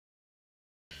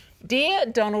Dear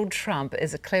Donald Trump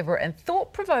is a clever and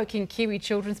thought-provoking Kiwi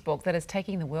children's book that is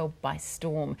taking the world by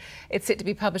storm. It's set to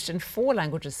be published in 4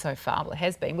 languages so far, well, it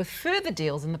has been, with further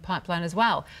deals in the pipeline as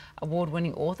well.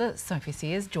 Award-winning author Sophie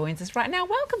Sears joins us right now.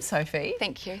 Welcome, Sophie.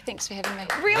 Thank you. Thanks for having me.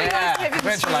 Really nice to have you in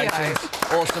the studio.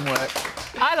 Congratulations. Awesome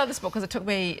work. I love this book because it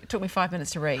took me 5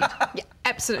 minutes to read. Yeah.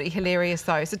 Absolutely hilarious,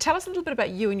 though. So tell us a little bit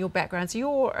about you and your background. So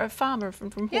you're a farmer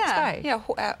from Hawke's Bay. Yeah,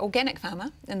 organic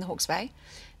farmer in the Hawke's Bay,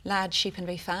 large sheep and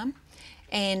beef farm.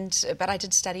 But I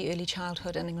did study early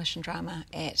childhood and English and drama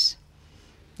at,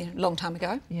 long time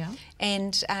ago. Yeah.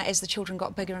 And as the children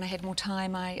got bigger and I had more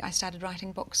time, I started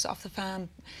writing books off the farm,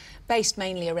 based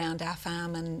mainly around our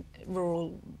farm and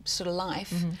rural sort of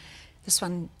life. Mm-hmm. This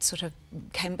one sort of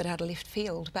came a bit out of left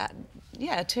field, but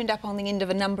yeah, it turned up on the end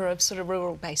of a number of sort of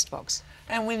rural-based books.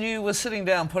 And when you were sitting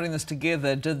down putting this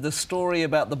together, did the story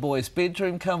about the boy's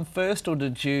bedroom come first, or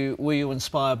were you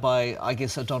inspired by, I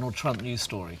guess, a Donald Trump news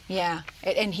story? Yeah,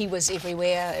 and he was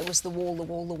everywhere. It was the wall, the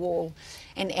wall, the wall.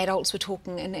 And adults were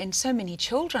talking, and so many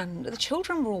children. The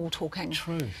children were all talking.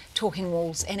 True. Talking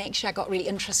walls. And actually I got really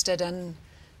interested in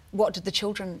what did the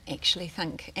children actually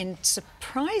think? And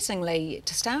surprisingly,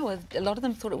 to start with, a lot of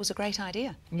them thought it was a great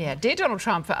idea. Yeah, Dear Donald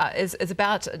Trump is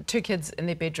about 2 kids in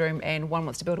their bedroom, and one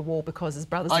wants to build a wall because his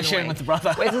brother's annoying. sharing with the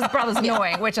brother. His brother's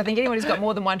annoying, which I think anyone who's got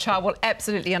more than one child will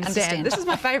absolutely understand. This is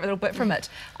my favourite little bit from it.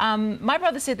 My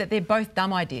brother said that they're both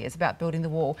dumb ideas about building the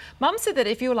wall. Mum said that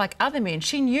if you were like other men,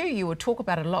 she knew you would talk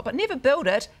about it a lot, but never build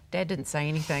it. Dad didn't say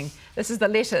anything. This is the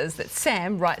letters that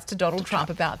Sam writes to Donald Trump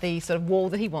about the sort of wall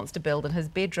that he wants to build in his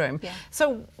bedroom. Yeah.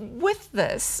 So with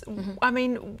this, I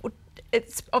mean,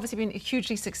 it's obviously been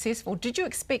hugely successful. Did you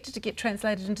expect it to get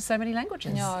translated into so many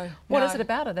languages? No. What is it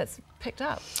about it that's picked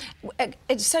up?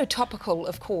 It's so topical,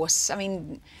 of course. I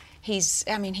mean, he's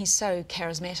so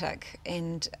charismatic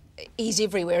and he's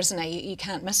everywhere, isn't he? You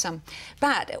can't miss him.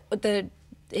 But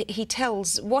he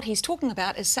tells what he's talking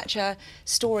about is such a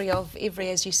story of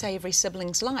as you say, every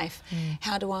sibling's life.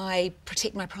 How do I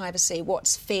protect my privacy?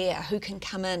 What's fair? Who can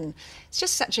come in? It's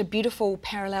just such a beautiful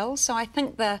parallel. So I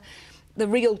think the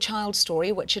real child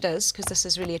story, which it is, because this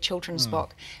is really a children's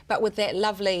book, but with that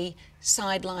lovely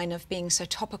sideline of being so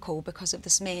topical because of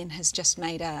this man has just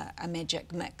made a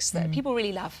magic mix that people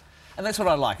really love. And that's what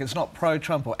I like. It's not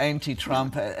pro-Trump or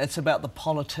anti-Trump. It's about the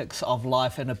politics of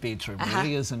life in a bedroom,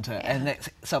 really, isn't it? Yeah. And that's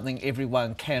something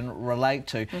everyone can relate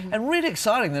to. And really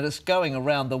exciting that it's going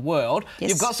around the world. Yes.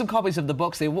 You've got some copies of the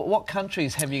books there. What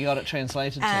countries have you got it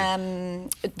translated to?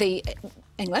 The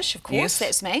English, of course. Yes.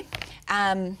 That's me.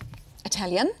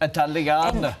 Italian.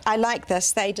 Italian. And I like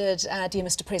this. They did Dear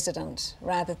Mr. President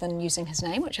rather than using his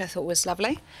name, which I thought was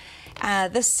lovely.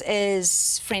 This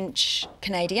is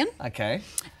French-Canadian. Okay.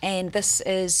 And this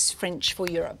is French for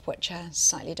Europe, which are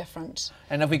slightly different.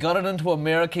 And have we got it into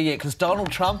America yet? Because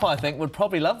Donald Trump, I think, would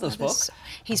probably love this book.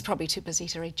 He's probably too busy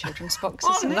to read children's books,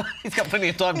 Oh, isn't he? No, he's got plenty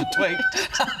of time to tweet.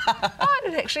 I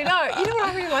don't actually know. You know what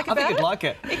I really like about it? I think you'd like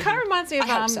it. It kind of reminds me of...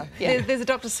 I hope so, yeah. There's a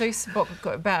Dr. Seuss book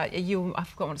about you... I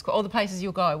forgot what it's called. All the Places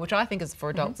You'll Go, which I think is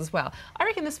for adults as well. I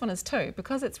reckon this one is too,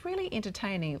 because it's really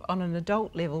entertaining on an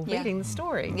adult level, reading the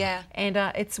story. Yeah. And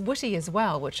it's witty as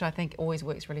well, which I think always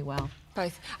works really well.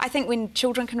 Both. I think when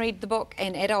children can read the book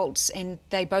and adults and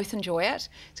they both enjoy it,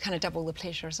 it's kind of double the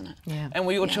pleasure, isn't it? Yeah. And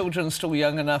were your children still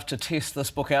young enough to test this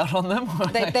book out on them?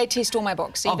 They test all my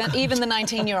books, even the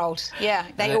 19-year-old. Yeah,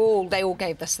 they all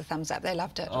gave this the thumbs up. They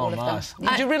loved it, all nice. of them.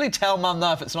 Would you really tell Mum,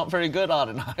 though, if it's not very good? I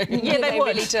don't know. Yeah, they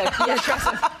would. Really do. Yeah, trust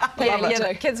them.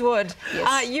 Yeah, kids would.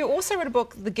 Yes. You also wrote a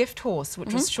book, The Gift Horse,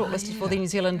 which was shortlisted for the New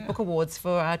Zealand Book Awards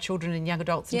for children and young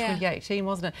adults in 2018,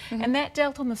 wasn't it? And that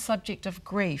dealt on the subject of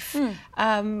grief.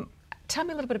 Tell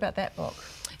me a little bit about that book.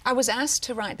 I was asked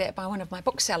to write that by one of my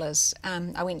booksellers.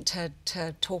 I went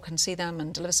to talk and see them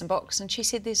and deliver some books, and she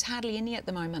said there's hardly any at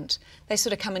the moment. They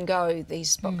sort of come and go,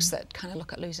 these books that kind of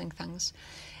look at losing things.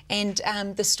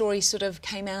 And the story sort of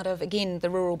came out of, again, the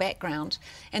rural background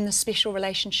and the special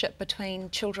relationship between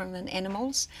children and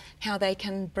animals, how they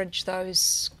can bridge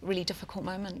those really difficult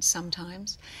moments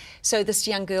sometimes. So this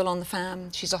young girl on the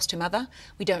farm, she's lost her mother.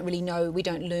 We don't really know, we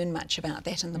don't learn much about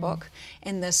that in the book.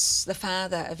 And the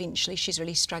father, eventually, she's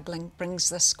really struggling, brings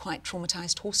this quite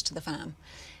traumatised horse to the farm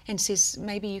and says,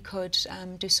 maybe you could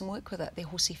do some work with it. Their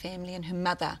horsey family, and her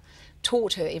mother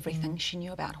taught her everything she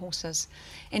knew about horses.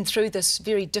 And through this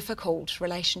very difficult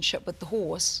relationship with the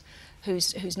horse,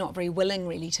 who's not very willing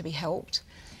really to be helped,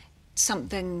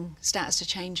 something starts to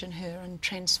change in her and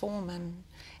transform,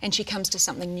 and she comes to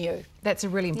something new. That's a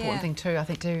really important thing too, I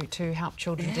think, to help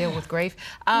children deal with grief.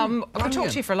 I could talk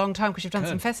to you for a long time because you've done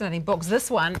some fascinating books. This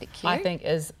one, I think,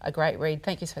 is a great read.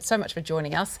 Thank you so much for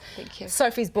joining us. Thank you.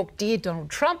 Sophie's book, Dear Donald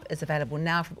Trump, is available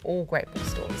now from all great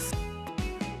bookstores.